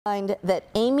that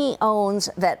Amy owns,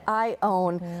 that I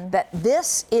own, that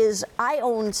this is, I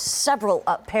own several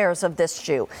pairs of this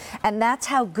shoe, and that's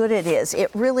how good it is.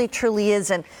 It really, truly is,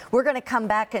 and we're going to come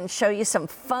back and show you some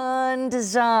fun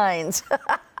designs.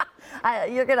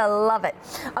 You're going to love it.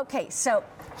 Okay, so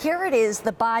here it is,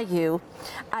 the Bayou.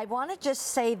 I want to just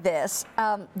say this.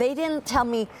 They didn't tell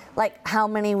me like how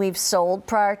many we've sold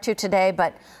prior to today,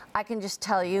 but I can just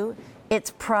tell you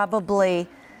it's probably...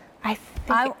 I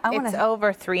think it's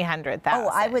over 300,000. Oh,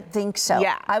 I would think so.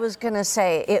 Yeah. I was going to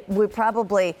say we're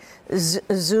probably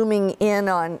zooming in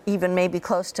on even maybe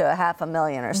close to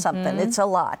 500,000 or something. It's a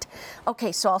lot.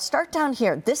 Okay, so I'll start down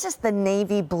here. This is the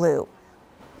navy blue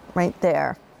right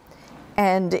there.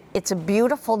 And it's a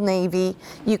beautiful navy.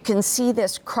 You can see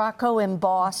this Croco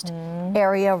embossed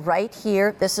area right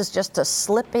here. This is just a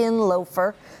slip-in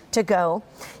loafer to go.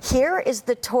 Here is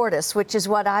the tortoise, which is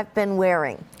what I've been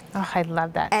wearing. Oh, I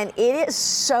love that. And it is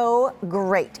so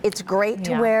great. It's great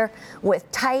to wear with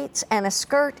tights and a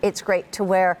skirt. It's great to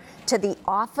wear to the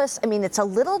office. I mean, it's a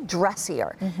little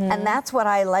dressier, and that's what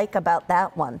I like about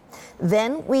that one.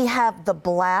 Then we have the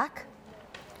black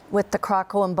with the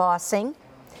Croco embossing.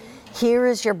 Here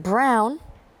is your brown.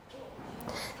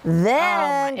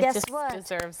 Then, guess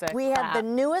what? We have the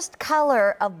newest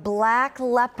color of black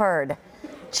leopard.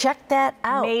 Check that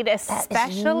out. Made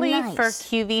especially for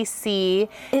QVC.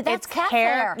 That's calf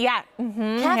hair. Yeah. Calf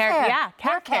hair. Yeah,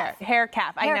 calf hair. Hair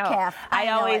calf. I know. Calf. I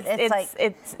always. It is.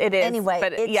 Anyway,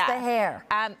 but it's the hair.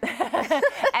 And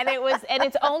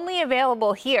it's only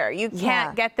available here. You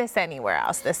can't get this anywhere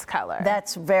else. This color.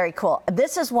 That's very cool.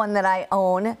 This is one that I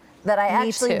own, that I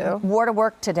actually wore to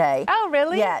work today. Oh,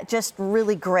 really? Yeah, just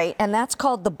really great. And that's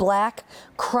called the Black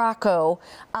Croco,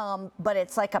 but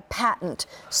it's like a patent.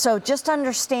 So just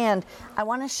understand, I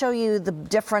want to show you the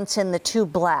difference in the two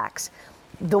blacks.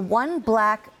 The one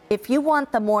black, if you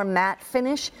want the more matte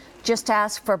finish, just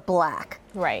ask for black.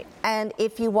 Right. And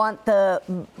if you want the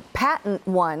patent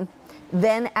one,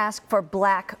 then ask for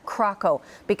black Croco,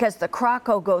 because the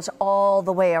Croco goes all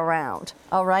the way around.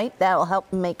 All right, that'll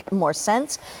help make more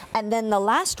sense. And then the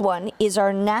last one is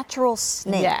our natural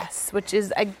snake. Yes, which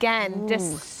is again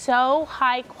just so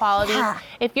high quality.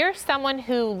 If you're someone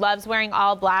who loves wearing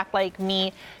all black like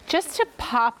me, just to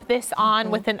pop this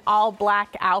on with an all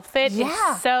black outfit is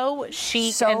so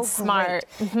chic and smart.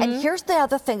 And here's the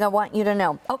other thing I want you to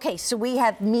know. Okay, so we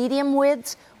have medium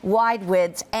widths, wide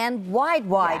widths, and wide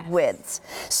widths.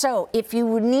 So if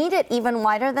you need it even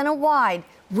wider than a wide,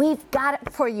 we've got it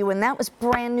for you, and that was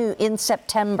brand new in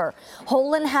September.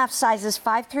 Whole and half sizes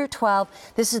 5 through 12.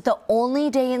 This is the only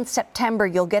day in September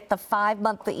you'll get the 5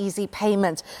 monthly easy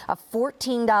payments of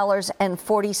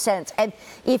 $14.40. And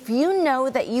if you know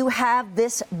that you have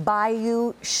this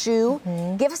Bayou shoe,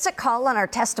 give us a call on our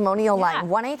testimonial line,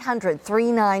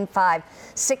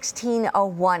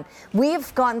 1-800-395-1601.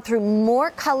 We've gone through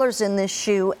more colors in this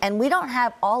shoe, and we don't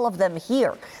have all of them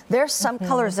here. There's some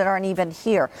colors that aren't even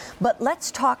here. But let's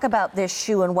talk about this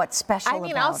shoe and what's special about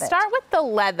it. I'll start with the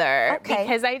leather,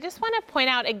 because I just want to point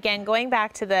out again, going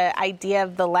back to the idea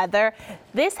of the leather,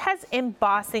 this has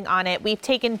embossing on it. We've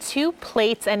taken 2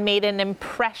 plates and made an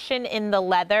impression in the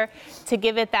leather to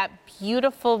give it that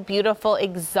beautiful, beautiful,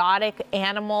 exotic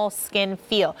animal skin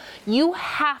feel. You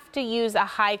have to use a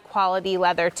high quality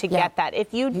leather to get that.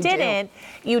 If you didn't,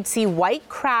 you'd see white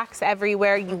cracks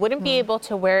everywhere. You wouldn't be able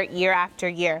to wear it year after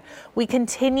year. We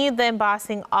continued the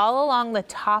embossing all along the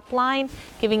top line,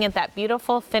 giving it that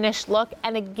beautiful finished look.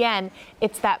 And again,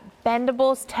 it's that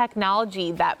Bendables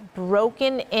technology, that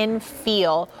broken in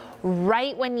feel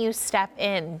right when you step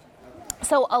in.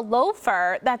 So a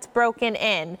loafer that's broken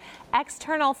in,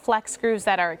 external flex screws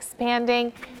that are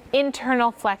expanding, internal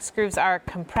flex screws are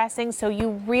compressing, so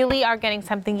you really are getting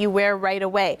something you wear right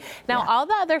away. Now, all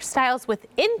the other styles with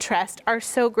interest are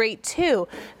so great too.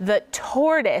 The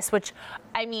tortoise, which,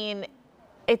 I mean,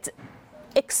 it's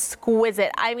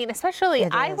exquisite. I mean, especially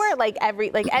I wear like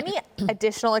any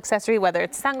additional accessory, whether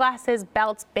it's sunglasses,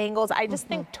 belts, bangles. I just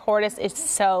think tortoise is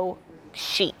so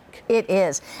chic. It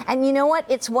is. And you know what?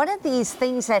 It's one of these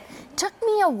things that took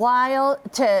me a while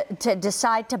to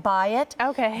decide to buy it.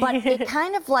 Okay. But it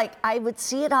kind of like, I would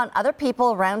see it on other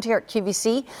people around here at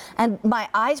QVC, and my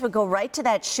eyes would go right to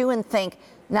that shoe and think,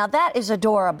 now that is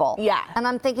adorable. Yeah. And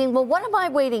I'm thinking, well, what am I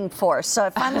waiting for? So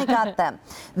I finally got them.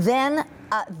 Then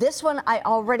This one I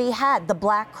already had, the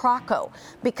black Croco,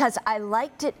 because I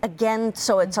liked it again,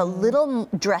 so it's a little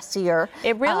dressier.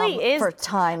 It really is. For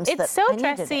times it's that so I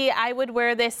needed dressy. it. I would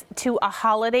wear this to a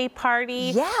holiday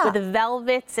party with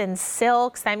velvets and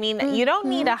silks. I mean, you don't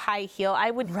need a high heel.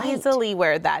 I would easily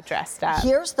wear that dressed up.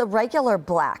 Here's the regular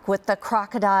black with the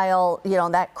crocodile, you know,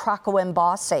 that Croco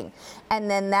embossing. And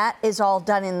then that is all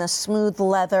done in the smooth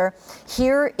leather.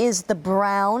 Here is the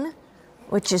brown,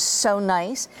 which is so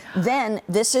nice. Then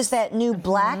this is that new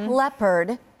black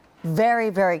leopard, very,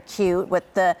 very cute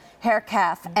with the hair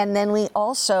calf. And then we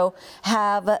also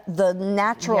have the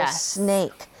natural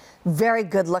snake. Very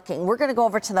good looking. We're going to go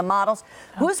over to the models.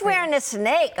 Who's wearing a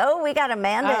snake? Oh, we got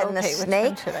Amanda in the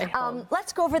snake.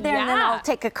 Let's go over there and then I'll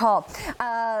take a call.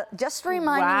 Just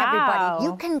reminding everybody,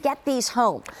 you can get these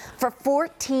home for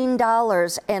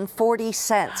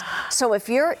 $14.40. So if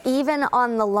you're even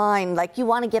on the line, like you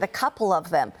want to get a couple of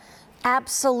them,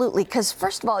 absolutely, because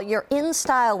first of all, you're in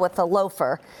style with a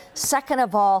loafer. Second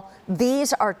of all,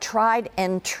 these are tried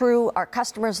and true. Our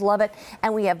customers love it.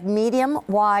 And we have medium,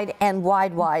 wide, and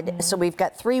wide. So we've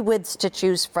got 3 widths to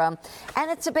choose from. And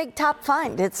it's a big top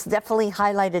find. It's definitely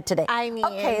highlighted today. I mean,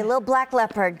 okay, a little black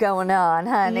leopard going on,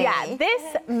 honey. Yeah,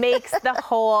 this makes the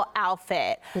whole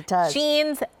outfit. It does.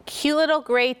 Jeans, cute little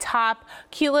gray top,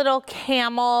 cute little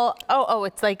camel. Oh,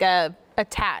 it's like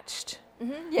attached.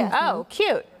 Oh,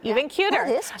 cute. Even cuter.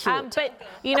 That is cute. But,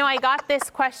 you know, I got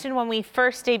this question when we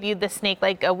first debuted the snake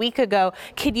like a week ago.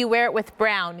 Could you wear it with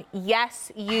brown?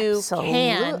 Yes, you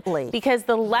can. Because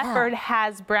the leopard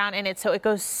has brown in it. So it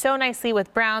goes so nicely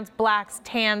with browns, blacks,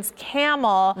 tans,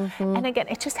 camel. And again,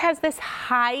 it just has this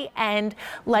high-end,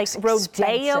 like,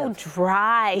 rodeo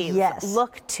drive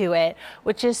look to it,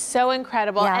 which is so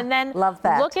incredible. And then love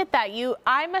that. Look at that.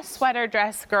 I'm a sweater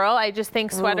dress girl. I just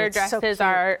think sweater dresses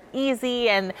are easy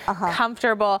and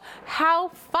comfortable. How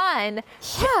fun.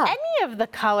 Any of the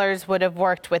colors would have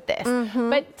worked with this.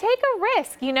 But take a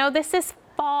risk. You know, this is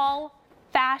fall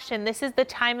fashion. This is the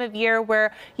time of year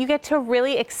where you get to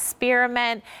really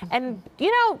experiment and,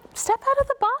 you know, step out of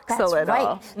the box a little.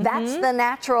 Right. That's the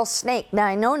natural snake. Now,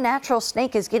 I know natural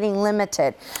snake is getting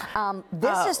limited.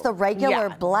 This is the regular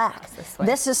black.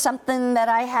 This is something that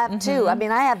I have too. I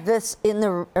mean, I have this in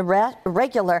the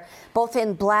regular, both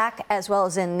in black as well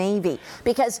as in navy,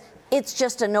 because it's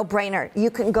just a no-brainer. You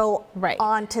can go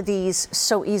on to these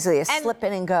so easily, slip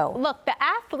in and go. Look, the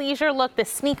athleisure look, the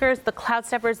sneakers, the cloud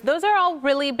steppers, those are all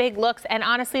really big looks, and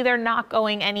honestly, they're not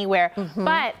going anywhere.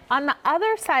 But on the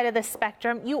other side of the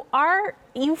spectrum, you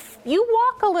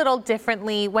walk a little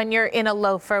differently when you're in a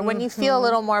loafer, when you feel a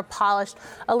little more polished,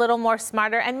 a little more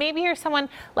smarter. And maybe you're someone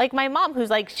like my mom who's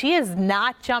like, she has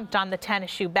not jumped on the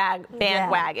tennis shoe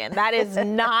bandwagon. That is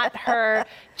not her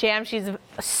jam. She's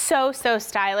so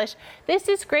stylish. This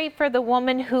is great for the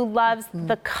woman who loves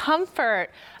the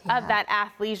comfort of that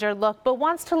athleisure look, but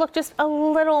wants to look just a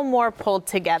little more pulled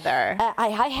together. I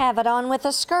have it on with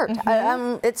a skirt.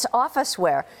 It's office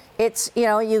wear. It's, you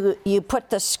know, you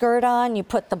put the skirt on, you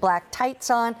put the black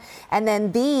tights on, and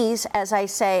then these, as I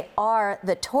say, are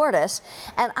the tortoise.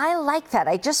 And I like that.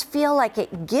 I just feel like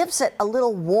it gives it a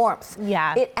little warmth.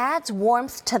 Yeah. It adds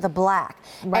warmth to the black.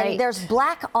 And there's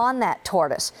black on that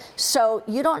tortoise. So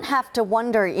you don't have to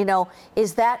wonder, you know,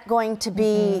 is that going to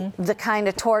be the kind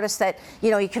of tortoise that,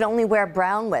 you know, you can only wear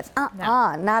brown with?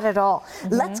 Not at all.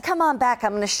 Let's come on back.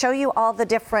 I'm going to show you all the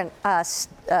different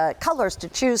colors to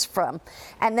choose from.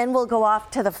 And then we'll go off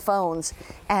to the phones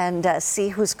and see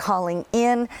who's calling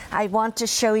in. I want to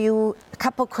show you a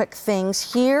couple quick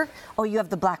things here. Oh, you have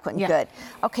the black one. Good.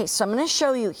 Okay, so I'm going to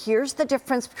show you. Here's the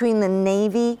difference between the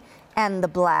navy and the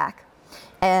black.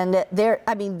 And there,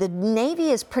 I mean, the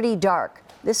navy is pretty dark.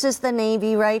 This is the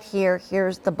navy right here.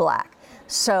 Here's the black.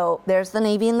 So there's the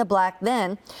navy and the black.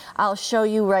 Then I'll show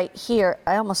you right here.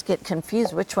 I almost get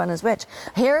confused which one is which.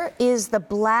 Here is the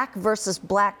black versus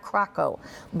black Croco.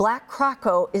 Black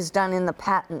Croco is done in the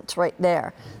patent right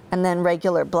there, and then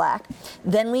regular black.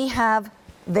 Then we have,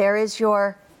 there is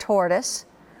your tortoise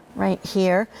right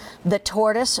here. The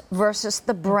tortoise versus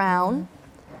the brown,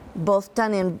 both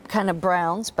done in kind of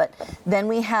browns. But then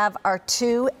we have our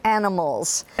 2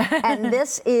 animals. And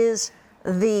this is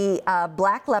the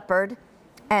black leopard,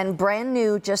 and brand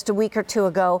new just a week or 2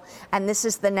 ago, and this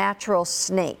is the natural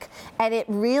snake. And it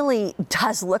really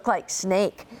does look like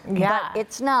snake, but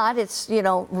it's not. It's, you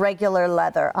know, regular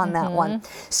leather on that one.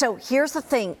 So here's the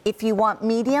thing. If you want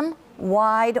medium,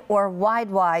 wide, or wide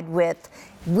width,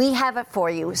 we have it for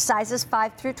you. Sizes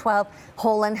 5 through 12,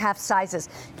 whole and half sizes.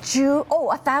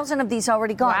 1,000 of these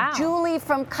already gone. Wow. Julie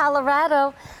from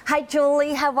Colorado. Hi,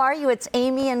 Julie. How are you? It's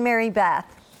Amy and Mary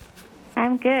Beth.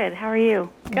 I'm good. How are you?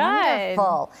 Good.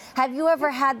 Wonderful. Have you ever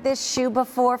had this shoe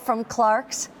before from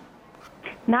Clark's?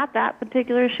 Not that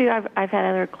particular shoe. I've had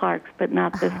other Clarks, but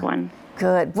not this one.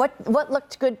 Good. What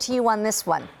looked good to you on this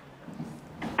one?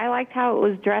 I liked how it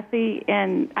was dressy,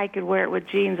 and I could wear it with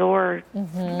jeans or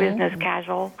business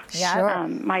casual. Yeah.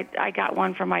 Sure. I got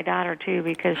one for my daughter, too,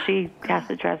 because she has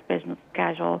to dress business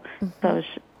casual, so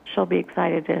she'll be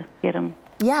excited to get them.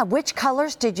 Yeah, which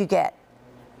colors did you get?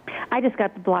 I just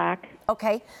got the black.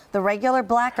 Okay, the regular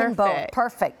black and bold.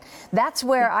 Perfect. That's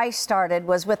where I started,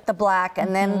 was with the black,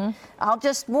 and then I'll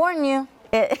just warn you,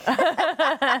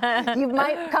 you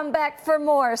might come back for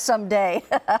more someday.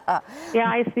 Yeah,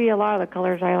 I see a lot of the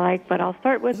colors I like, but I'll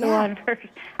start with the one first.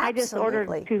 I just ordered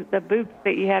two of the boots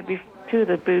that you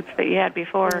had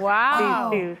before. Wow.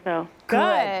 These two, so.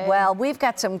 Good. Well, we've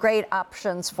got some great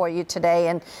options for you today,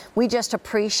 and we just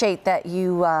appreciate that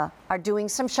you are doing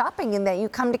some shopping and that you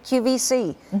come to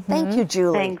QVC. Thank you,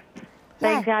 Julie. Thanks.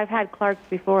 Thanks. Yeah, I've had Clark's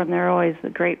before, and they're always a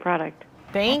great product.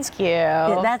 Thank you.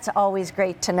 Yeah, that's always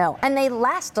great to know. And they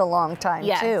last a long time,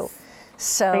 too.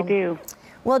 So, they do.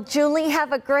 Well, Julie,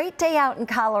 have a great day out in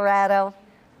Colorado.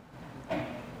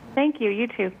 Thank you. You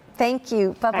too. Thank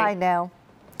you. Bye-bye now.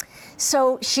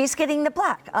 So she's getting the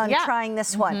black on trying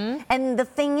this one. And the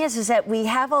thing is that we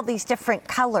have all these different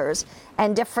colors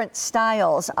and different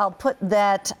styles. I'll put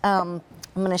that, I'm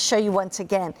going to show you once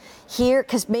again here,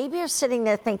 because maybe you're sitting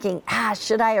there thinking,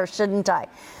 should I or shouldn't I?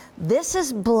 This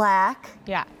is black.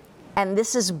 Yeah. And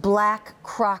this is black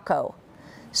Croco.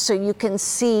 So you can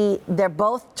see they're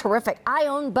both terrific. I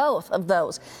own both of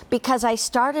those because I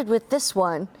started with this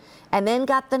one and then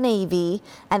got the navy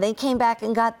and then came back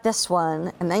and got this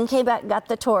one and then came back and got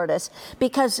the tortoise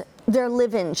because they're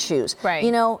live-in shoes. Right.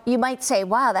 You know, you might say,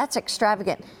 wow, that's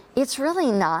extravagant. It's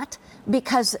really not,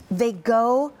 because they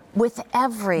go with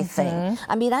everything.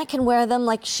 I mean, I can wear them,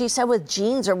 like she said, with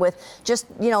jeans or with just,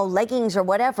 leggings or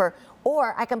whatever.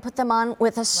 Or I can put them on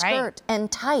with a skirt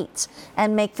and tights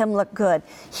and make them look good.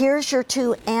 Here's your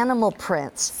two animal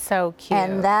prints. So cute.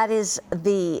 And that is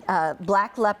the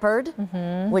black leopard,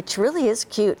 which really is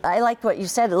cute. I like what you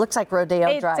said. It looks like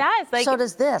Rodeo Drive. It does. Like, so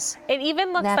does this. It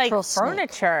even looks Natural like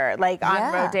furniture, like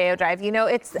on Rodeo Drive.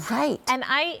 It's right. And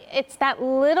it's that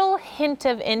little hint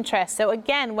of interest. So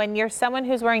again, when you're someone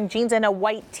who's wearing jeans and a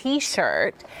white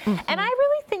T-shirt, and I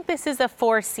really think this is a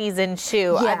 4-season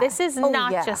shoe. Yeah. This is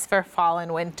not just for fall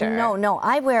and winter. No,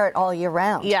 I wear it all year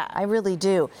round. Yeah. I really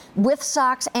do. With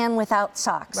socks and without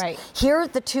socks. Right. Here are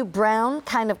the two brown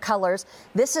kind of colors.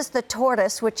 This is the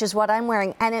tortoise, which is what I'm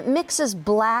wearing, and it mixes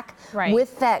black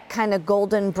with that kind of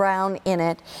golden brown in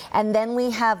it. And then we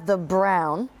have the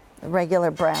brown, regular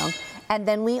brown, and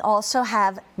then we also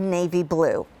have navy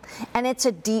blue. And it's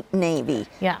a deep navy.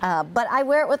 Yeah. But I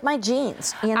wear it with my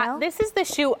jeans, This is the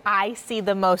shoe I see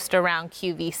the most around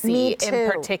QVC. Me too.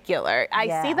 In particular.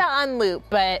 I see the Unloop,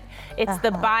 but it's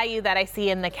the Bayou that I see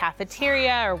in the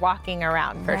cafeteria or walking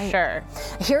around for sure.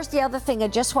 Here's the other thing I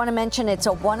just want to mention. It's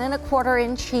a 1 1/4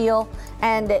 inch heel,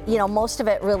 and most of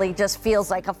it really just feels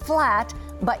like a flat,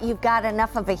 but you've got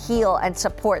enough of a heel and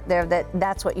support there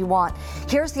that's what you want.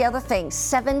 Here's the other thing,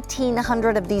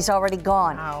 1,700 of these already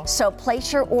gone. Wow. So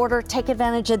place your order, take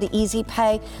advantage of the Easy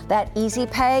Pay. That Easy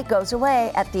Pay goes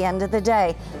away at the end of the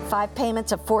day. 5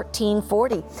 payments of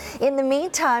 $14.40. In the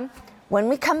meantime, when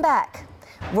we come back,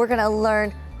 we're gonna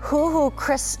learn who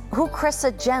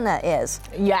Chrissa Jenna is.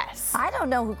 Yes. I don't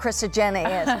know who Chrissa Jenna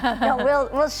is. No,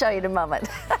 we'll show you in a moment.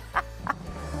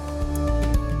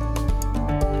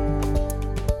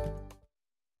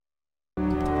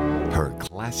 Her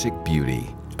classic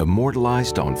beauty,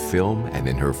 immortalized on film and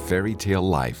in her fairy tale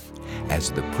life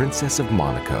as the Princess of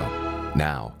Monaco.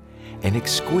 Now, an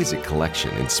exquisite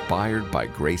collection inspired by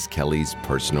Grace Kelly's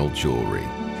personal jewelry.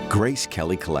 Grace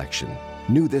Kelly Collection,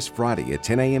 new this Friday at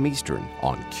 10 a.m. Eastern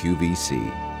on QVC.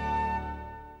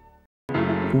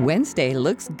 Wednesday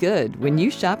looks good when you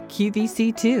shop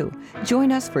QVC too.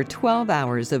 Join us for 12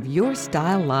 hours of Your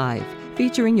Style Live,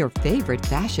 featuring your favorite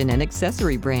fashion and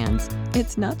accessory brands.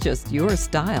 It's not just your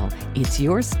style, it's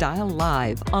Your Style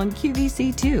Live on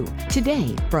QVC 2.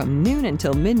 Today from noon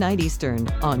until midnight Eastern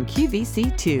on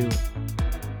QVC 2.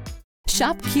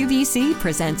 Shop QVC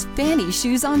presents Fanny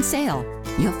Shoes on Sale.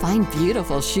 You'll find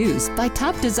beautiful shoes by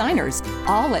top designers,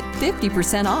 all at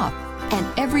 50% off. And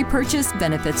every purchase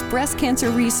benefits breast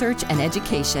cancer research and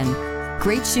education.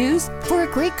 Great shoes for a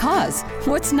great cause.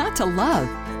 What's not to love?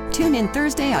 Tune in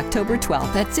Thursday, October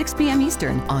 12th at 6 p.m.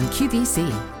 Eastern on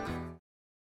QVC.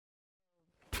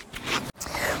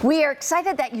 We are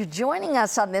excited that you're joining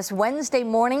us on this Wednesday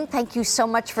morning. Thank you so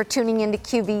much for tuning into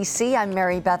QVC. I'm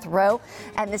Mary Beth Rowe,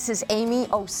 and this is Amy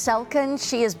Oselkin.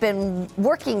 She has been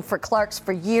working for Clark's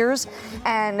for years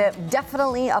and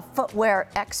definitely a footwear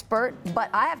expert.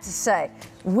 But I have to say,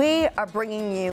 we are bringing you